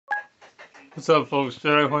What's up, folks?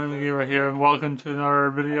 Jedi Flame Gamer here, and welcome to another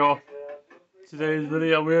video. Today's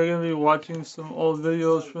video, we are going to be watching some old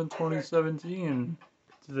videos from 2017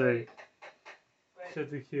 today.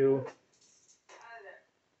 Set the queue.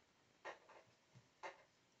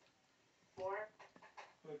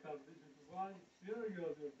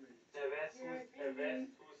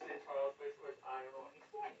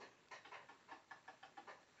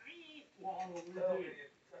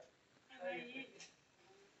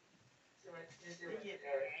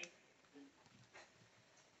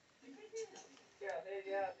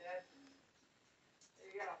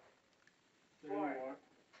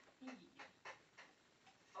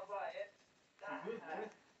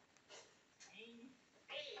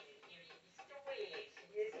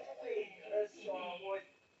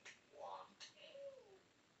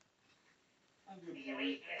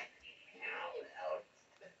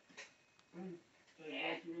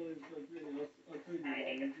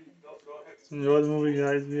 Enjoy the movie,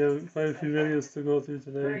 guys. We have quite a few videos to go through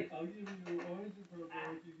today. I'll give you orange and purple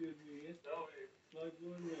if you give me it. Like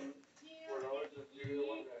blue and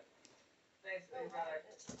yellow. Thanks, brother.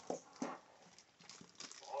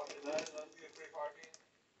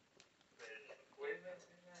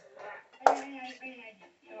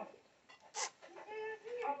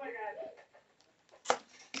 Oh my god.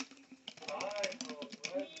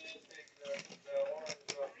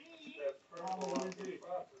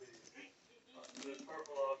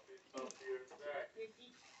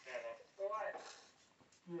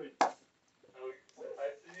 Great. I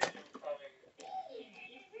see you coming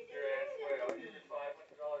your ass way. I'll give you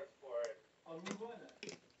 $500 for it. I'll rebuy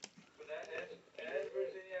that. For that and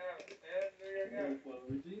Virginia Avenue and New York Avenue. Well,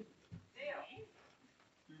 Virginia? Deal.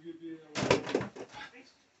 You give me a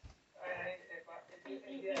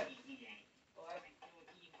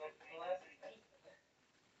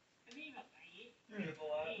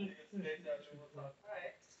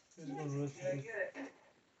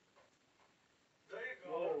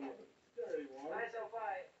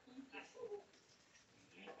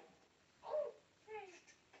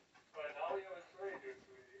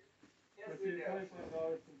 $25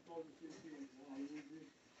 from Golden CC.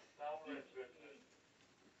 Now we're in business.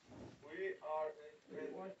 We are in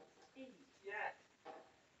business. Yes.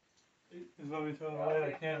 Just let me throw it away.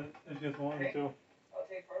 I can't. It's just wanting to. I'll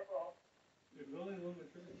take purple. You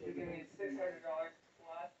give me $600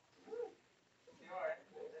 plus. The orange.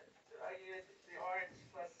 I use the orange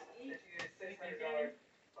plus. If you use $600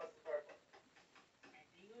 plus the purple.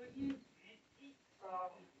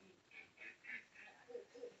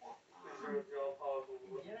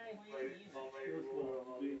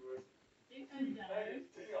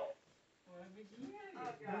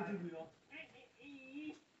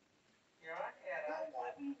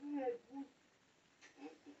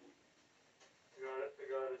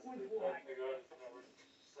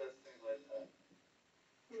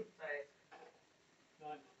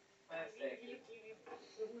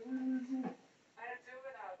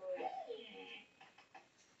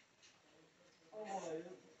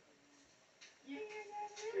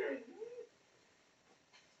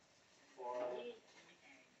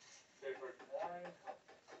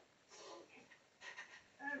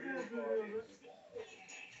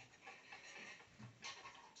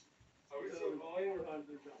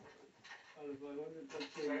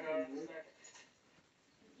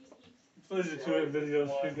 Pleasure to have videos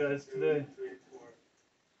for you guys today.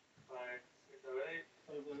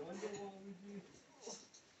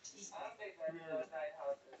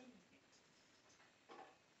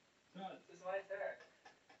 This is my turn.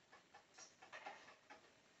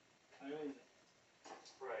 I own it.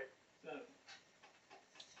 Right. So.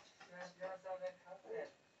 You're not so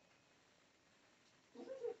confident.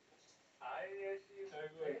 I issue.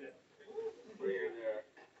 For you there.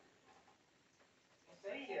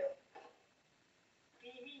 Thank you.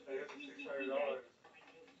 I got $600.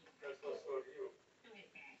 That's supposed to go to you.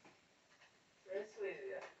 Very sweet of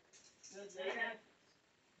you.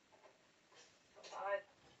 Come on.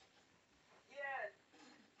 Yes.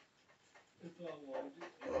 It's all logic.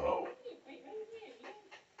 Oh.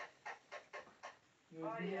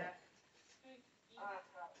 Oh yeah. Wow.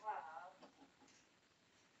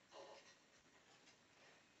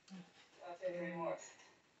 I'll take 3 more.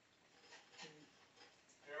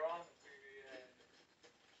 You're on the TV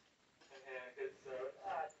and Hanukkah, so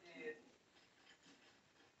geez.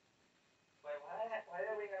 Wait, why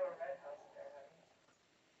do we have a red house in there, honey?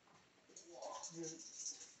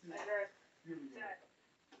 I heard that.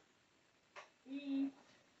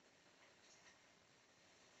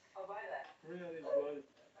 I'll buy that. Really? I'm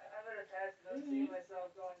gonna pass it. I'm seeing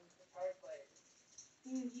myself going to the park place.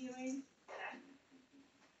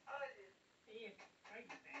 Oh,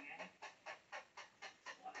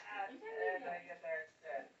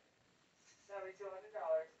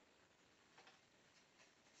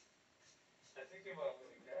 came up when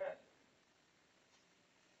you can.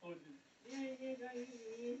 Oh, did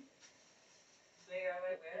think I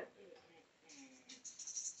might win?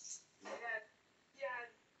 Yeah.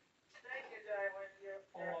 Thank you, Jai. When you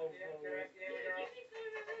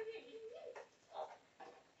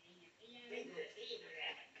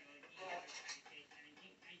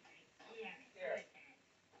Here.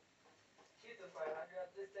 Keep the 500. I'll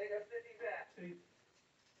just take a 50 back.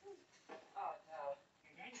 Oh, no.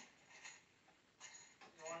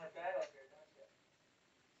 You want a battle here, don't you?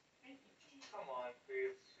 Come on,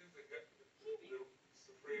 please. She's the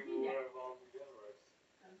supreme ruler of all the universe.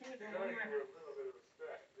 You gotta give her a little bit of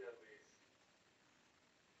respect, at least.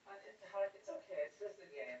 It's okay. It's just a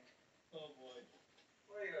game. Oh, boy.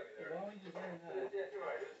 What are you gonna be there? Why would you say that? Yeah, you're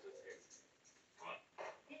right. It's just a game. Come on.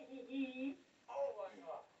 Oh, my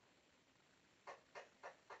God.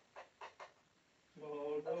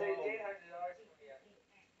 Oh, no. I'll take $800 from you.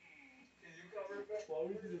 Did you cover it? Why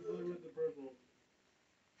would you do it with the purple?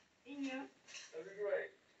 That'd be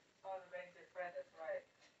great. Oh, to make your friend, that's right.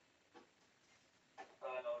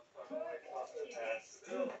 No, it's probably off the pass.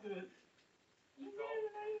 Still.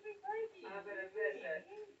 I'm gonna miss it.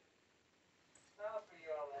 Oh, for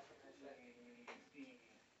you, I'll let you miss it.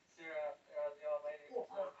 Sarah, the old lady, so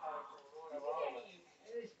powerful, ruler of all of us.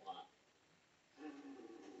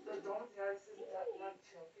 So don't guys not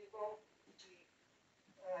kill people?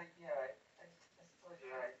 Yeah, I suppose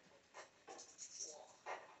you're right.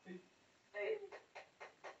 Hey.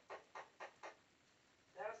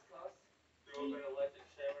 That was close. You have been elected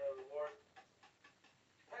chairman of the board.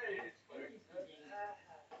 Hey, it's pretty good.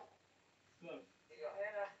 Look. Here you go,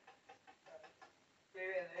 Hannah.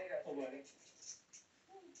 Baby, and there you go. Oh, buddy.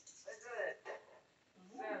 Let's do it.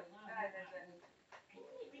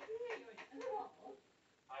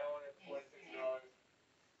 I own it $26.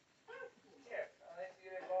 Here, I'll let you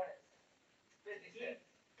get a bonus. 50 cents.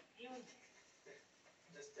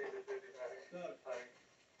 Just take the 50 back. Look.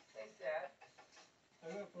 Thanks, Dad.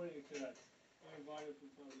 I'm not putting a cut. I'm gonna buy it from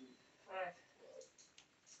somebody. Alright.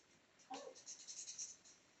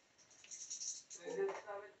 Is this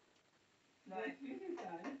coming? Nice.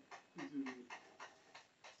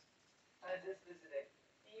 I'm just visiting.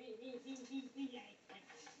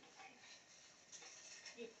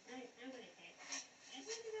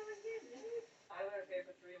 I'm gonna pay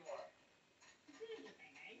for 3 more.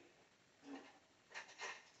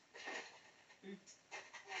 This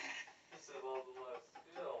is all the less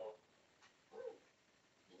skill.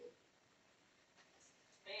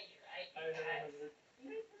 Hey, you're right. I have it.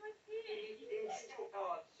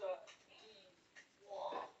 Oh, shut.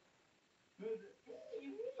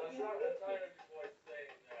 I'm tired of you boys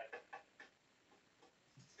saying that.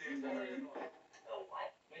 See, it's very annoying. Oh,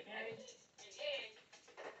 what?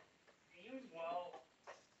 Well.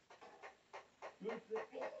 $50.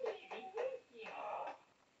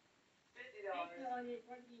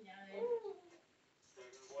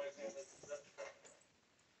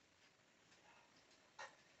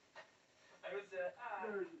 I would say,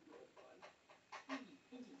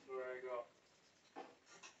 where I go.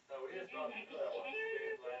 No, we just not do that one.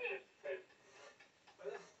 But it's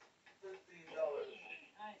 $15.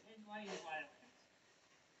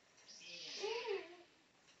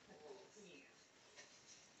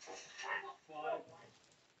 Five.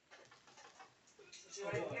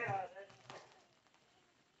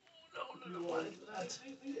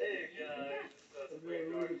 Hey guys, that's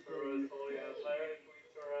Queen Arctura, Tolia, Larry, Queen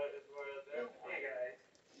Tora is right there. Hey guys.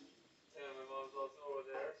 And my mom's also over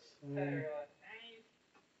there. Hey everyone.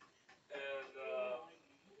 And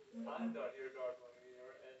I'm Dot here, Darth One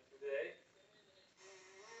here, and today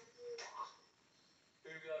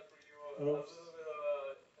we've got for you a little bit of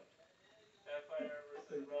a Empire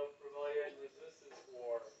versus Rebellion Resistance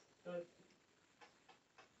War.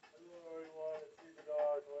 Hello everyone, it's Super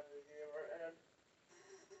Dog, One the Gamer, and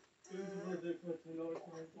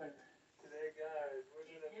today guys, we're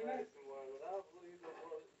gonna play some more Monopoly the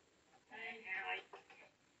World.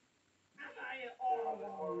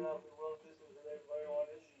 More Monopoly World Edition than everybody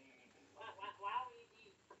wanted.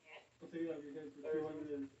 I'll take it up because for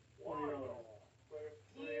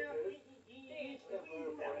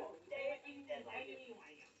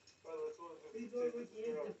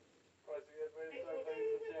 $220.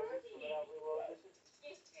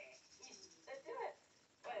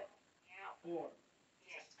 Four.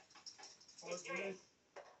 Okay.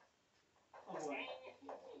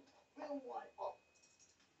 Oh boy.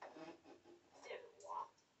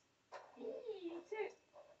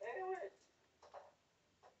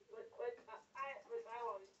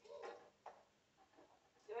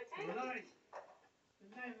 Good night.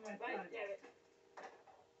 Good night, my son.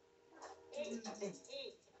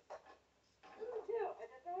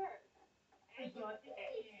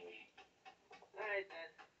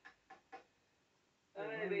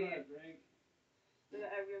 buy a drink?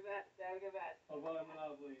 I'll buy a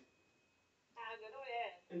Monopoly.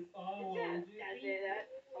 It's on, Luigi.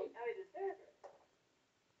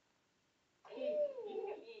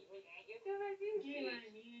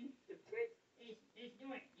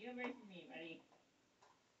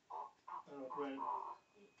 Oh, right.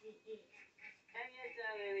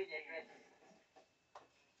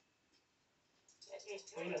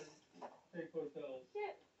 Take hotels.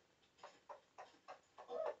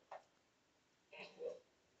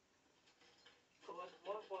 Collect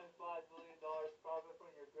 $1.5 million profit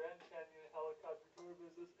from your Grand Canyon helicopter tour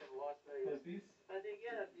business in Las Vegas.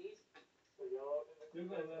 So y'all in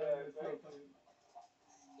the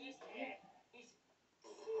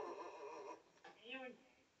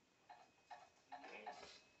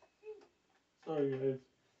Sorry guys.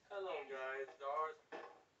 Hello guys, Darth.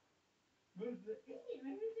 Where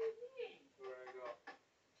I go?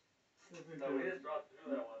 No, we just dropped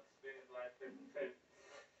through that once. Being like $15.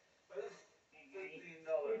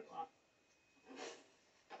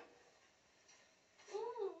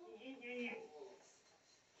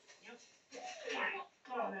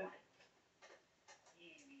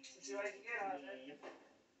 See what I can get out of it.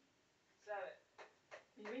 7.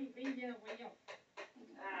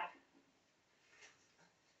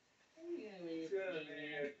 It's gonna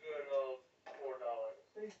be a good old $4.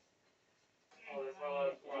 Oh, that's my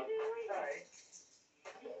last one. Sorry.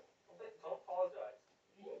 Don't apologize.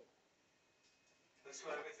 That's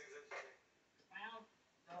why everything's interesting. No,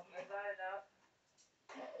 that's not enough.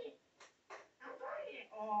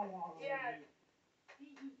 Oh, yeah.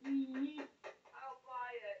 I'll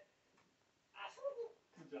buy it.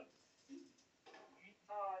 Good job.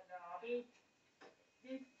 Oh, no.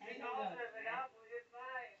 The ultimate monopoly is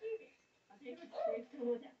mine.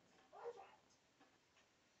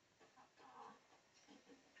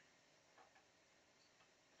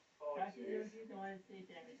 Oh, jeez.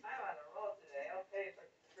 I'm on a roll today. I'll pay for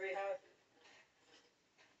 3 houses.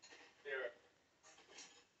 Here.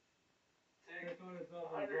 Take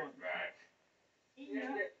 100 back.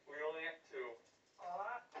 Yeah. We only have 2.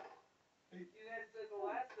 You guys took the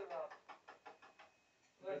last of them.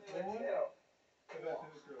 Left me with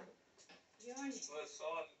 2. The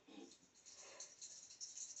son.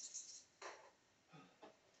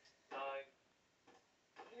 9.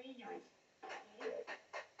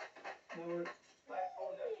 No.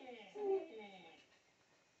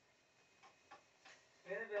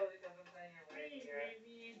 Inability comes from playing your way here.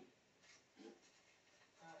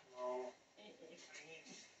 No.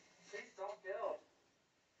 Please don't build.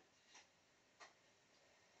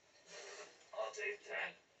 I'll take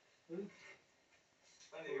 10.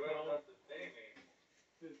 Honey, you have enough to pay me.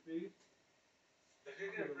 50. If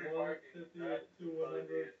you get free parking, 58 to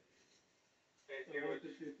 100. Thank you.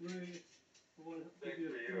 153.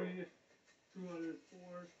 153.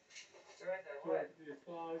 204.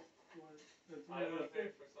 255. I'm gonna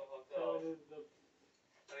pay for some hotels.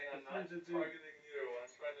 I'm not targeting you.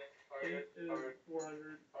 I'm trying to target our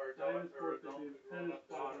 400. Our adult grown up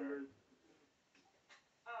daughter.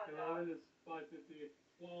 11 is 550.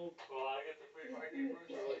 12. Well, I get the free parking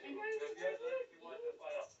first. If you want to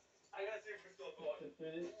find out, I gotta see if we're still going.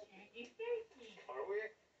 Are we?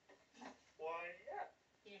 Why, yeah.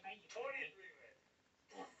 23 minutes.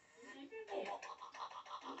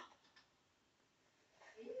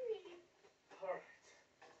 Alright.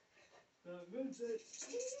 Move it.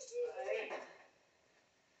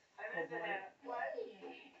 I meant to have what?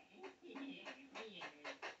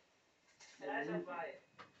 And I shall buy it.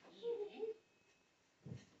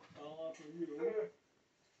 I'll offer you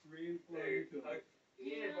 3 and 4 utilities.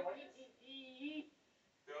 Yeah, boy.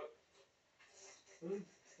 Yep.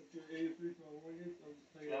 If you're 83 for a mortgage, I'm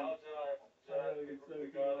saying. Now, John,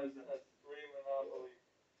 the guy has 3 Monopoly.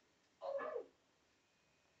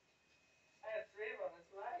 I have 3 of them,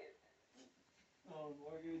 that's right.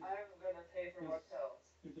 Mortgage. I'm gonna pay for hotels.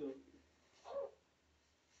 Utilities.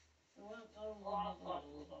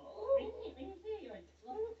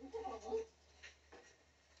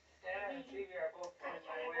 Dad and Phoebe are both coming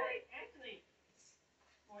my way.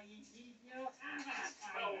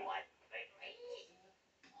 Oh, what?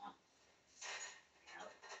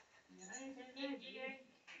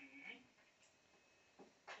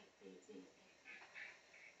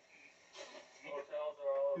 Hotels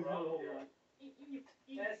are all around here.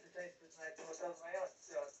 That's the place for tonight. The hotels are my own.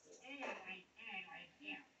 So.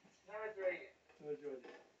 Number 3. No,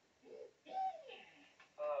 Georgia.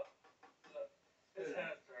 It's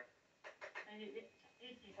Hannah's turn.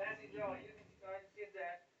 Fancy Joe, you can go ahead and get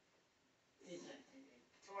that.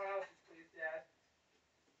 Someone else's, please, Dad.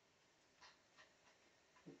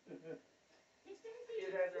 You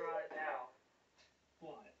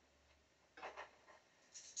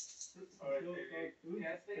Alright, baby.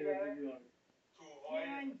 Can't say better. To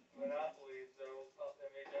avoid monopolies that will that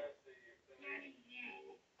may devastate you, that may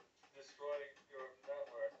destroy your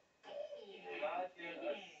network. Do not give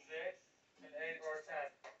a 6, an 8, or a 10.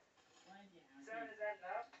 7, is that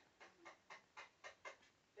enough?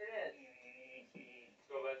 It is.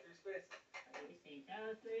 Go back 3 spaces.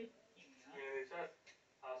 Community chest.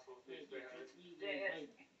 Hospital 3 300. Dang it.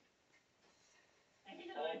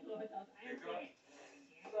 Keep going.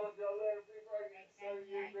 So the other before I get so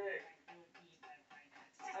you big.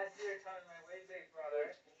 I see you're telling my way big,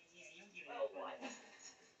 brother. Oh, what?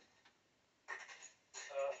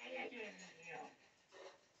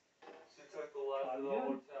 She took the left of the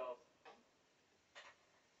hotels.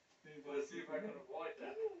 Let's see if I can avoid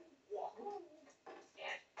that.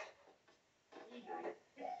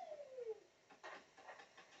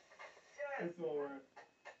 It's alright.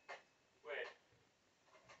 Wait.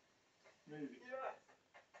 Maybe. Yes.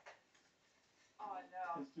 Oh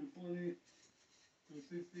no. It's 220,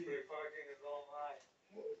 260, Free parking is all mine.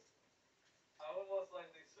 I will most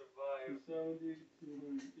likely survive. 270,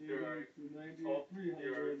 280, 290,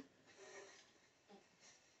 300.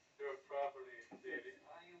 Your property, baby.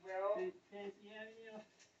 You will?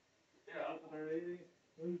 Yeah. 180.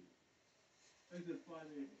 I said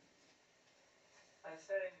 580. I'm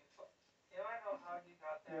setting. You know, I know how you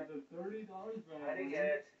got there. There's a $30 value. I didn't get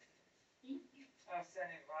it. I'm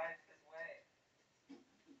sending right his way.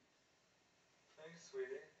 Thanks,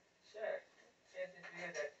 sweetie. Sure. Can't you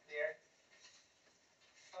forget that, dear?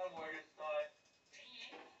 I'm worried it's time.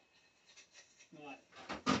 Not.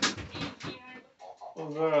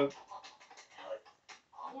 What's that?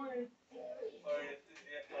 Worried. Worried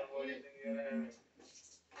is the unworried thing you gotta have.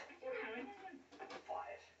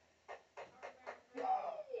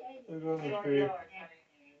 It's on the $200, street. honey.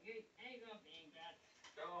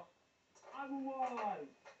 Go. I'm one.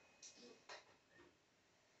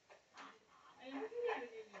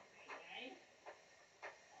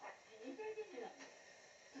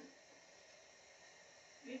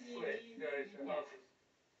 Wait, guys, your house is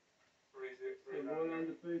So going on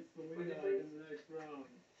to face Selena in the next round.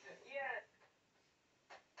 Yes.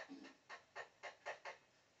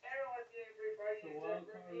 Everyone's getting free party So except wild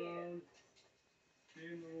for card me. round.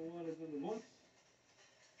 Game number 1 is in the books.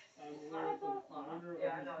 I'm aware of the winner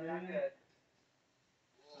Yeah, I of know, this not game. good.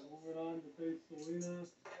 I'm moving on to face Selena.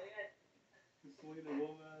 Selena, Selena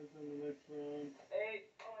Gomez in the next round. hey,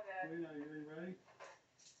 oh my God. Selena, are you ready?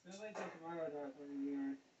 That might take tomorrow, Doc, when you're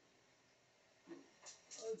there.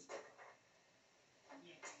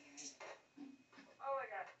 Oh my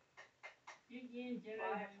God.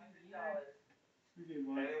 $500. You gave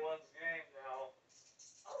one. Anyone's game now.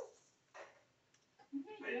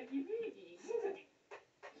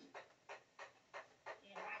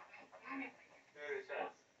 Give it a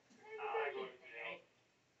chance. I go to jail.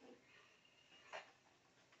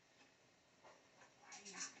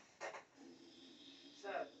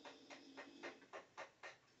 Seven.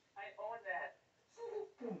 I own that.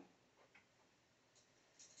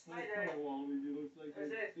 Nice color, Waluigi. Looks like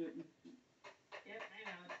That's it. it's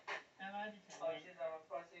Oh shit, I'm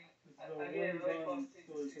approaching. the I'm getting really close one to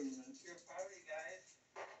story tournament. your party, guys.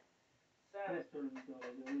 First Seven. tournament, though,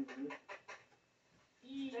 anyway.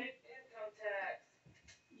 State income tax.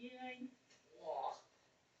 Whoa.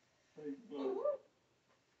 Take one.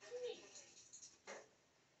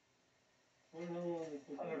 I wonder how long it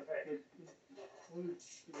took. Perfect. What is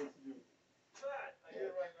she supposed to do? Good. I get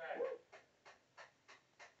it right back.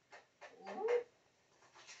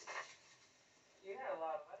 You got a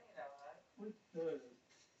lot of money now, huh? What does?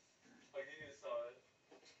 I'll give you some of it.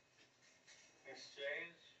 In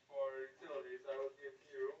exchange for utilities, I will give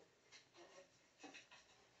you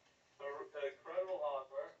a credible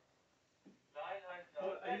offer.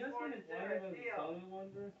 $900. I guess That's more I'm than one of a the deal. son, I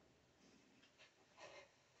wonder.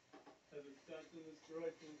 Has it stepped in this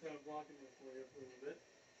direction, kind of blocking it for you for a little bit.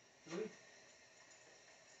 Good.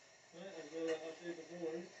 Alright, I'm gonna update the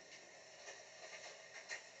board.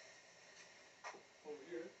 Over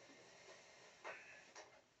here.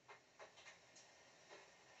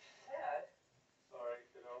 Dad. Sorry,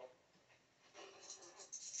 kiddo.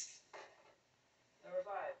 Number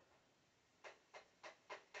 5.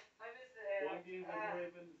 I missed it, Hannah. One game has already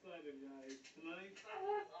been decided, guys. Tonight,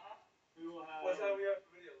 we will have What time we have for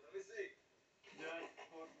video? Let me see. Jack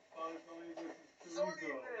Tony versus 30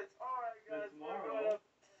 Chorizo. minutes. Alright, guys. And tomorrow,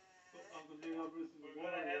 Uncle J-Ho versus We're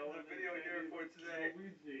gonna Wario, end the and then video here Sandy for versus today.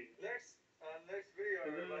 Luigi. Next video,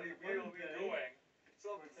 And then everybody, we will be Wednesday, doing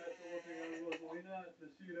some Marquesa will take on Rosalina,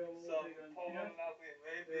 Nishida will Pokemon take on Tia, Monopoly,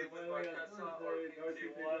 maybe and with finally on Marquesa or Thursday, Darcy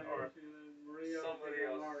takes PT1 on or Yoshi, and then Maria will somebody take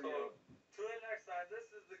on else. Mario. So Till the next time, this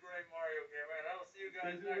is the Great Mario Gamer, and I will see you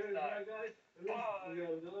guys next Bye, time. guys. Bye. We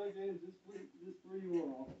got another game just for you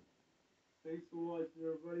all. Thanks for watching,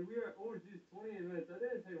 everybody. We are, oh, geez, 28 minutes. That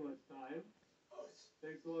didn't take much time.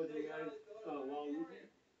 Thanks for watching, guys. Wow.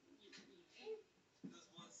 Just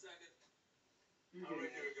 1 second. You Alright,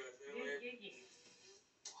 can- here we go. Stay away. Today,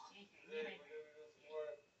 we're gonna be doing some more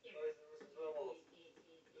Rise vs. Rebels.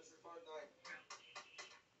 This is fun night.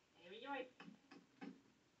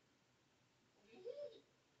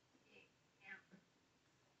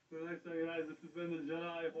 So next time, guys, this has been the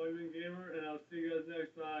Jedi Hoyman Gamer, and I'll see you guys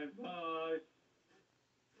next time. Bye.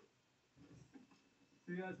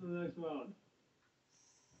 See you guys for the next round.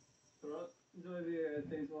 Enjoy the video, guys.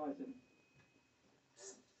 Thanks for watching.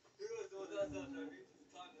 That means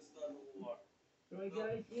it's time to start the war. Alright,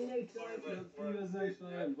 guys. See you next time. See you guys next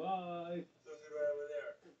time. Bye. So it's right over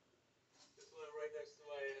there. This one right next to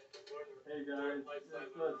my Hey guys, it's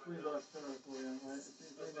 $3 dinner for you, right? It's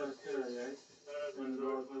 $3 dinner, guys.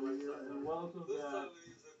 And welcome back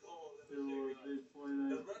to the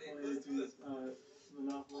 2018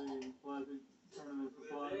 Monopoly Classic Tournament for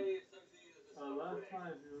Fun. Last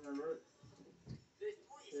time, if you remember,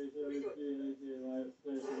 Live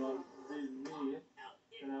Special beat me,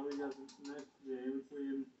 and now we got the next game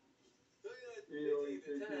between EOE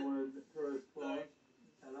with Tourist Clone.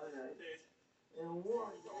 Hello guys. And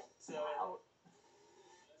Wario. Wow.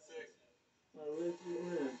 6. I'll let you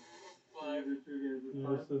win. 5. Do 2 games this Yeah,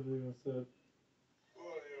 time. that's what you said.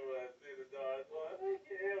 What do you want to see the dog? What? I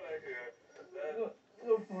can't like it.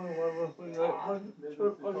 No point why we're playing that.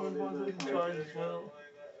 Fucking buzzing charge channel.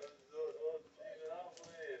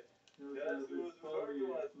 That's who was referred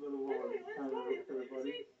to us. Little war. Kind of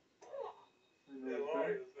everybody. I know Yeah, it's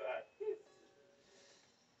Wario's back.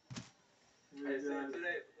 You I see guys,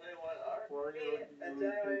 today, play 1R. Wario, And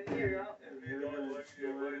here, and you're going to play with each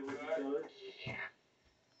other.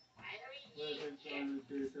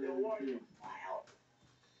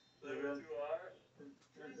 Level 2R. In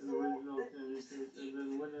the regional championship, and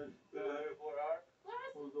then when it Level 4R.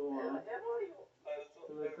 will go on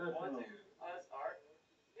to the sectional. Us are.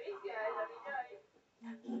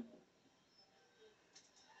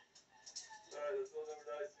 Alright, let's go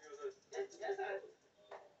number 9. See you guys.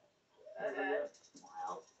 I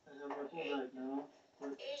have my fullback now. But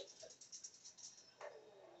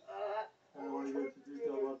I don't want to get into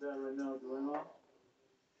detail about that right now, do I not?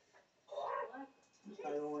 I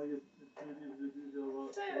don't want to get into detail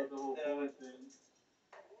about the whole forward thing.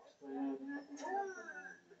 Right.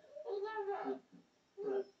 I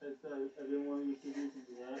said I didn't want to get too deep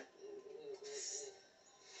into that.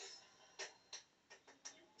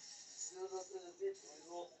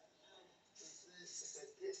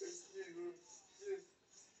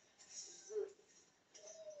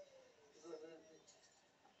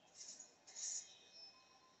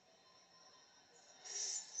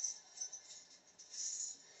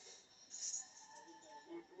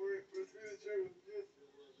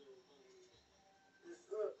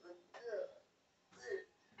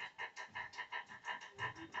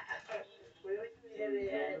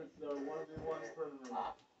 This is our 1v1 tournament.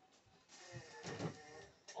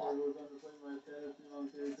 I was on to play my fantasy on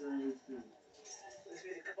character in this too.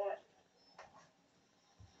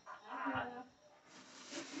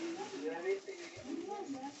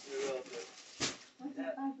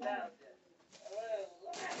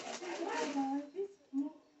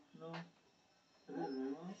 No, I didn't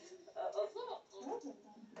realize.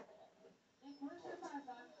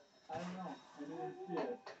 I don't know. I didn't see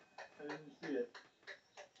it. I didn't see it.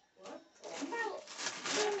 I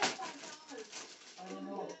don't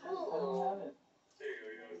know. I don't have it.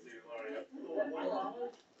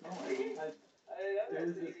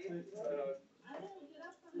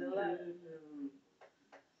 No, it is this thing.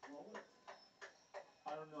 I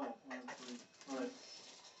don't know, honestly. But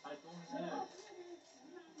I don't have it.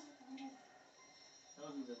 That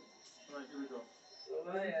wasn't good. Alright, here we go.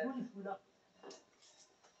 Oh, yeah.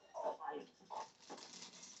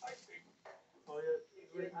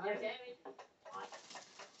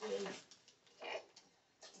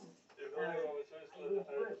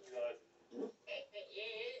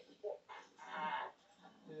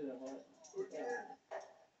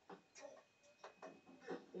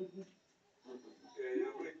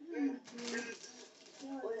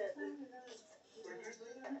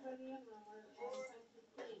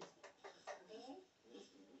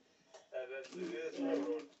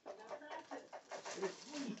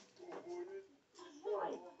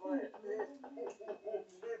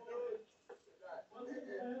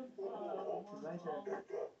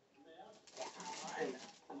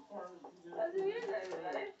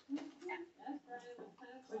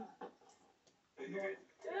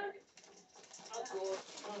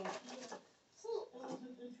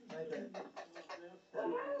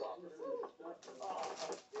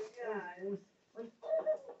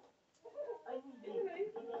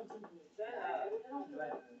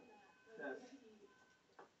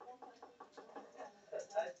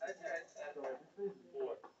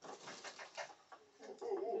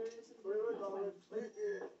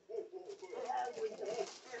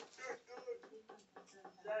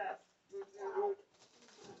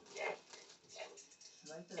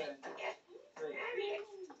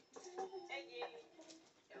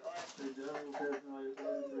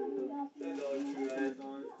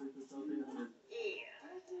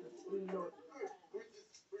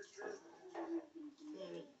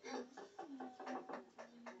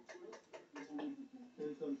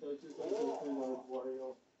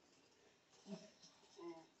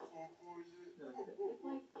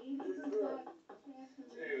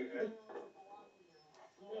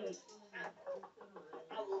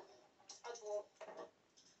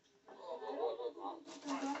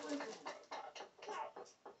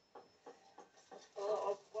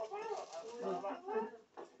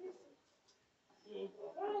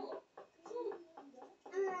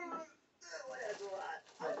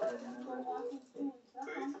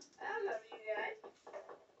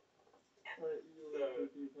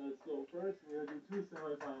 So first we're gonna do two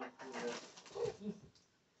semifinals today.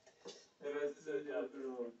 And then send you up the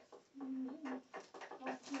road.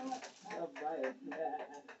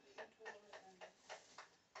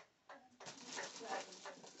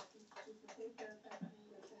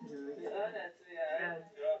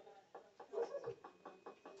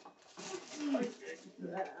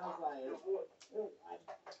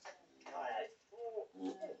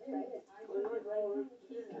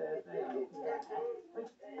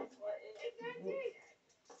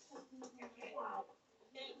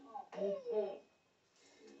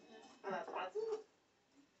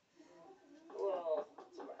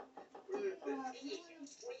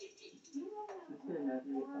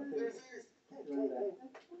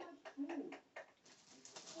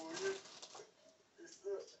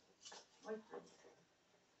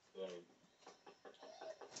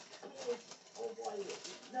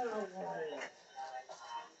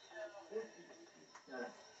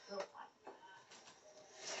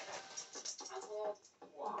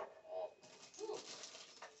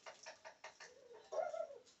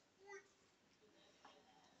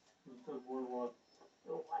 Boardwalk.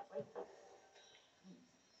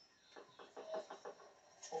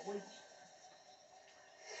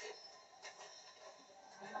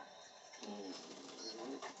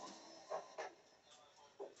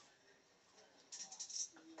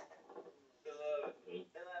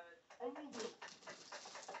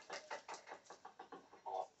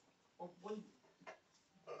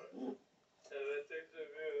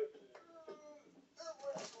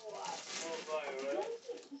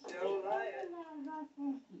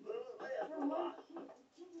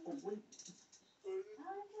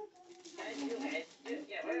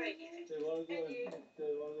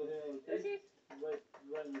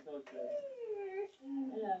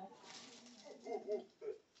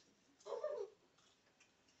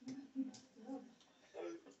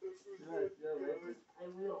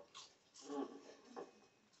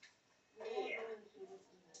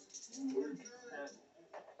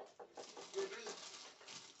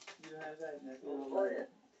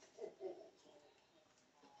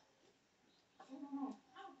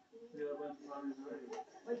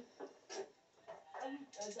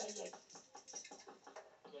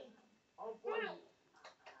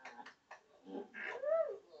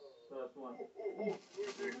 First one.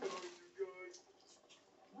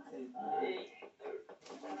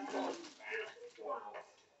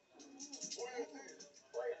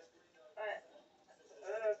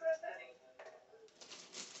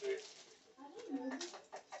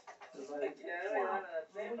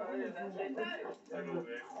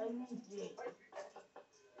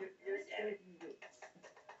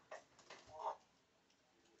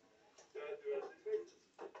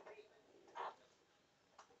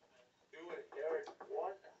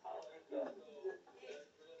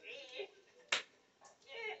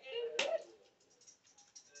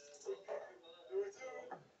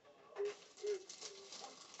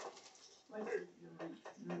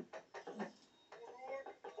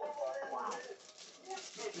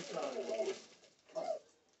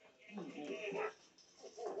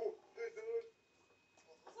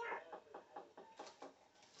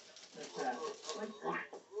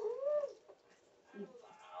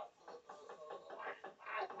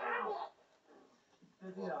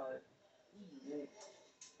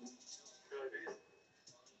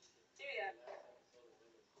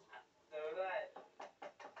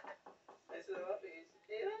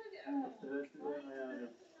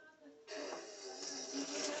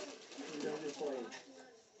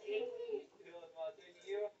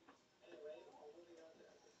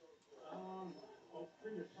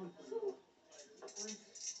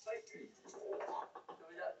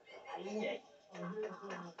 $14.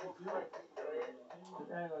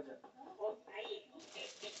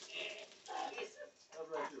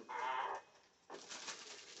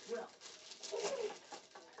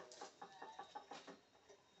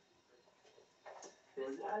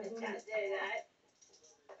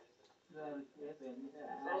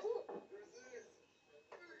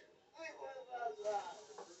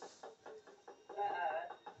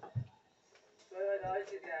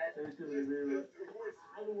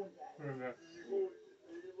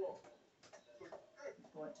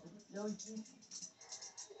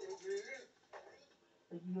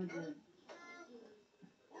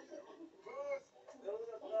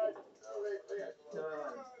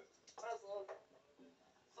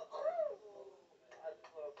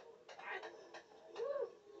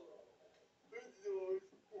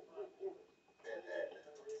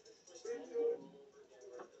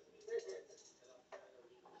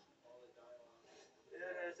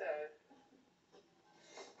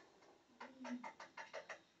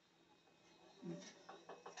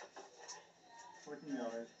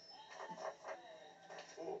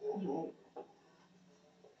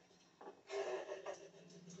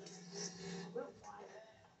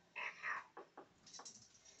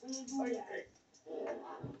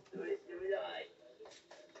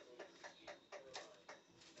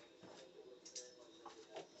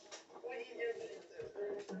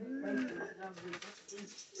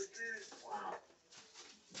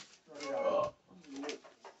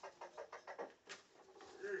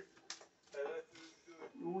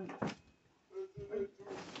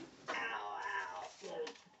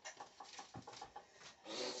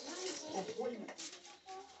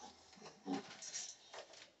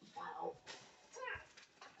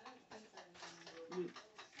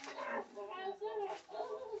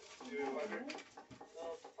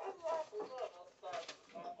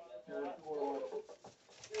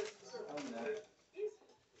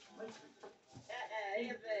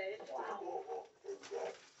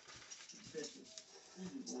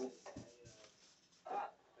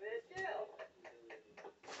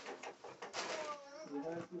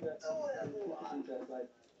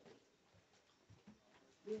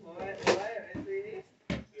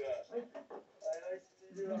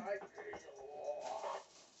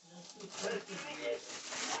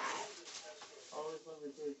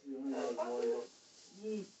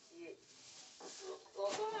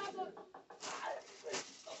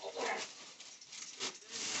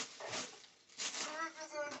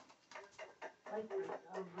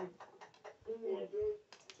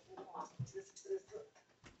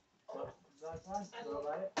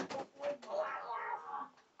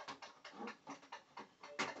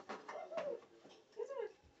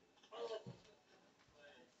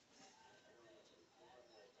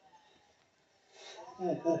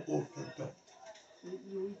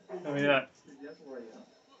 Oh yeah.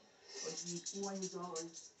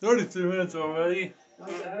 32 minutes already.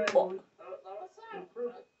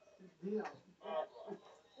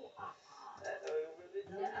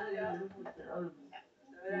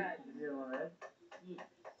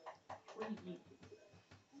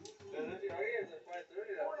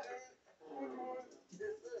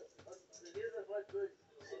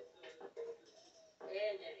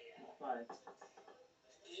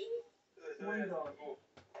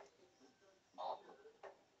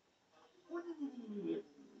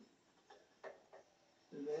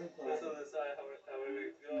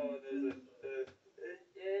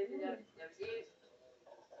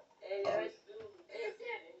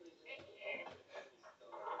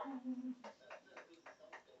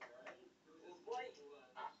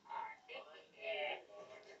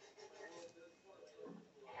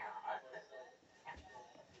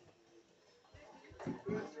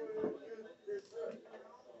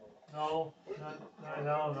 No, not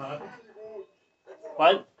now, not.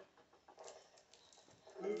 What?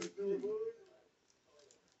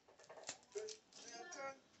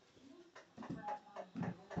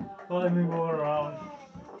 Let me move around.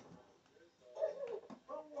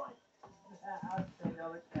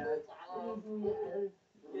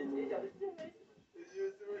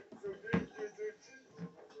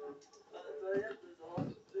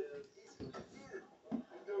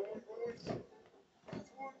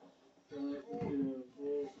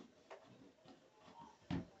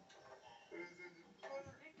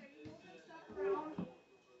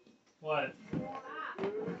 What?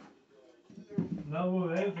 Not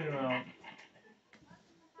move anything around.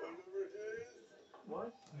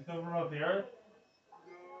 What? You cover up the earth?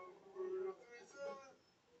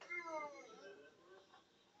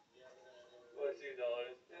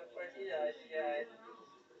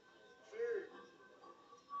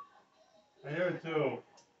 I hear it too.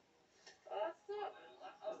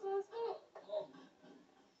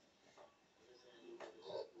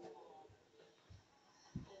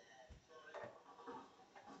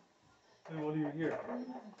 right here.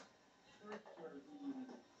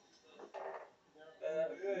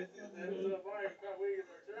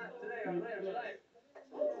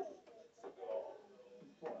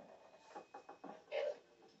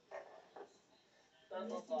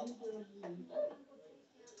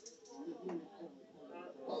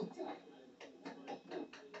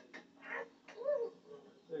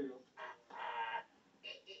 There you go.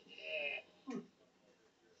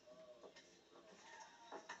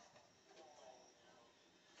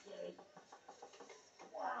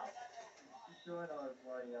 Join our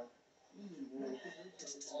party up.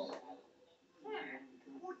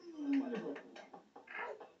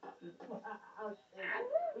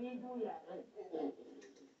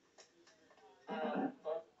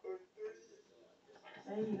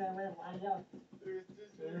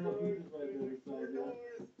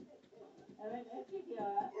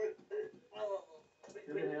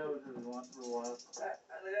 You can have it if you want for a while.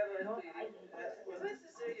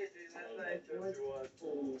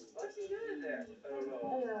 What's he doing there? I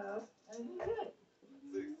don't know.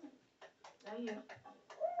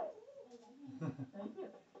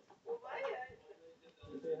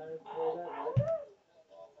 You say hi before that, right?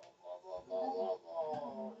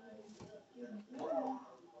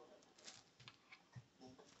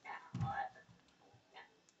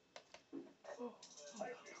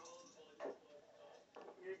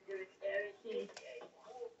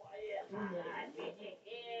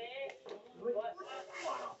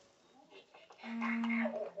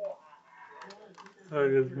 Sorry,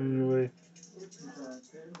 guys, moving your way.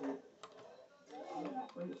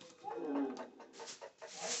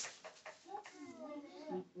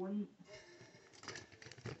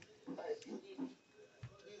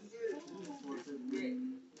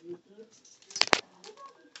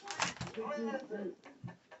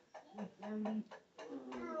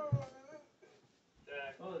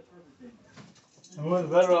 Oh, that's perfect. I'm going to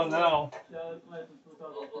bed right now. Yeah, that's nice in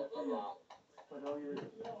 2015. But how years?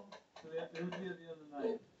 So it would be at the end of the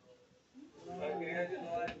night.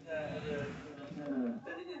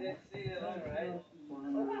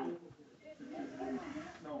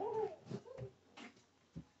 No.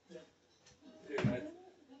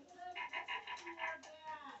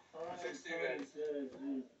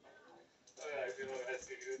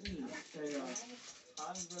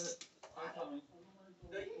 I'm coming.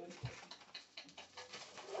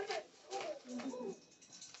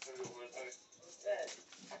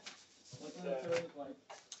 What's on the third like?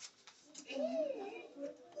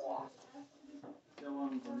 Go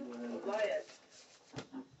on, go ahead.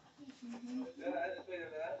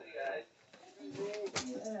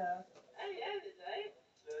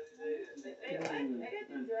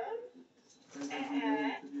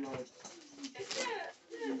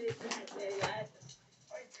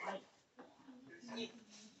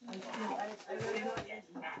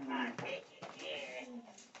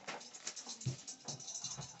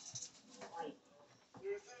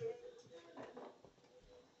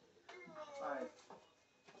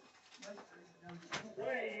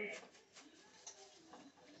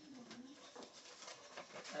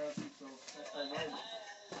 I don't think so. I might.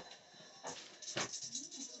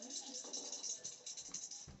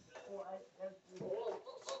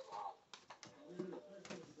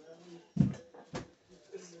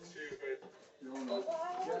 No, no.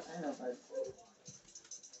 Yeah, I know, but.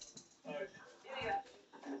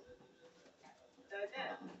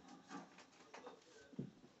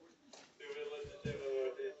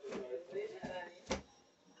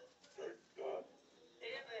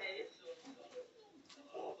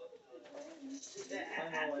 I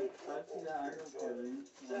know, like, I see that, I don't care.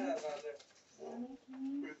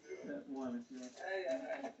 That one, if you want.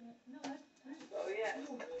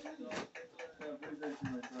 Yeah, please issue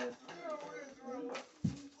my card.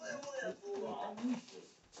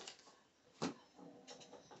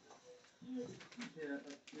 Yeah,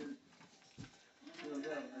 that's good. You'll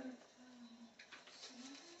get it,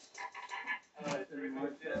 right? And my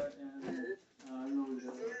card and, I know we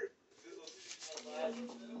got it.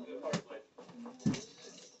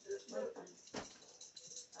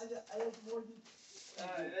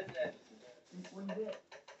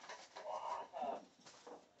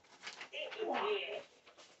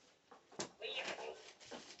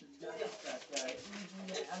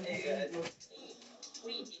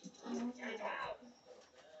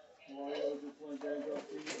 Mario just went there, got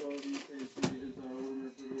CODKC is our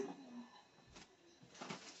winner for this one.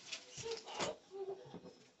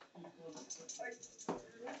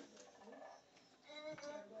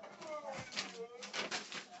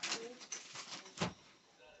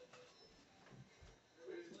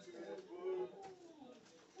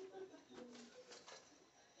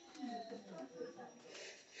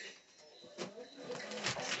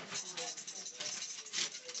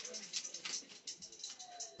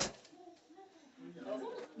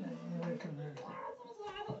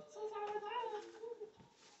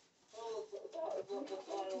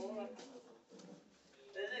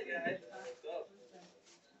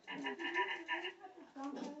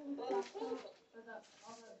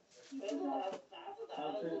 told you I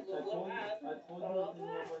was gonna go by 9. I told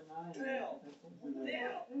you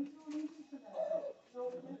that.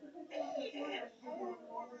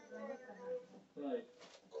 Right.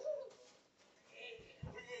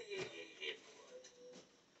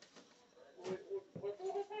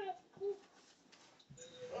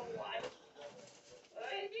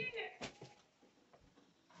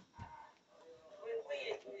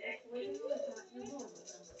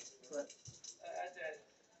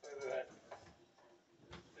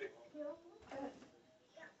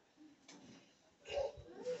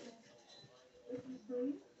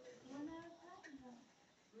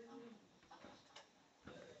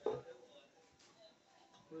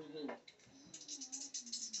 What do you think?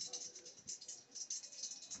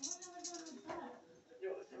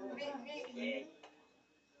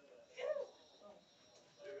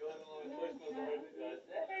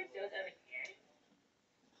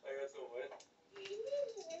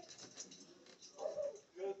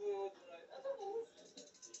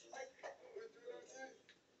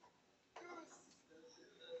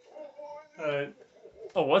 Alright.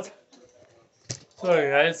 Oh, what? Sorry,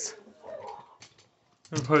 guys.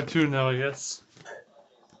 We're part 2 now, I guess.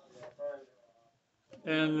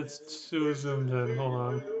 And it's too zoomed in. Hold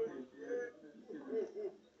on.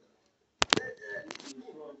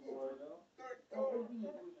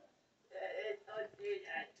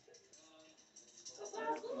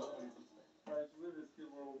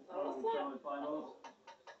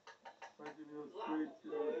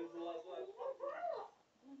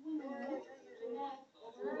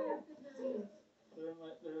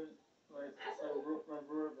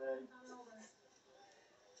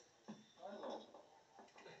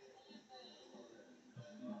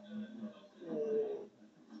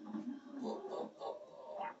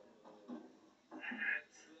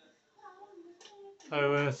 Alright,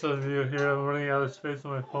 we're gonna start the video here. I'm running out of space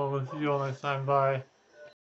on my phone. We'll see you all next time. Bye.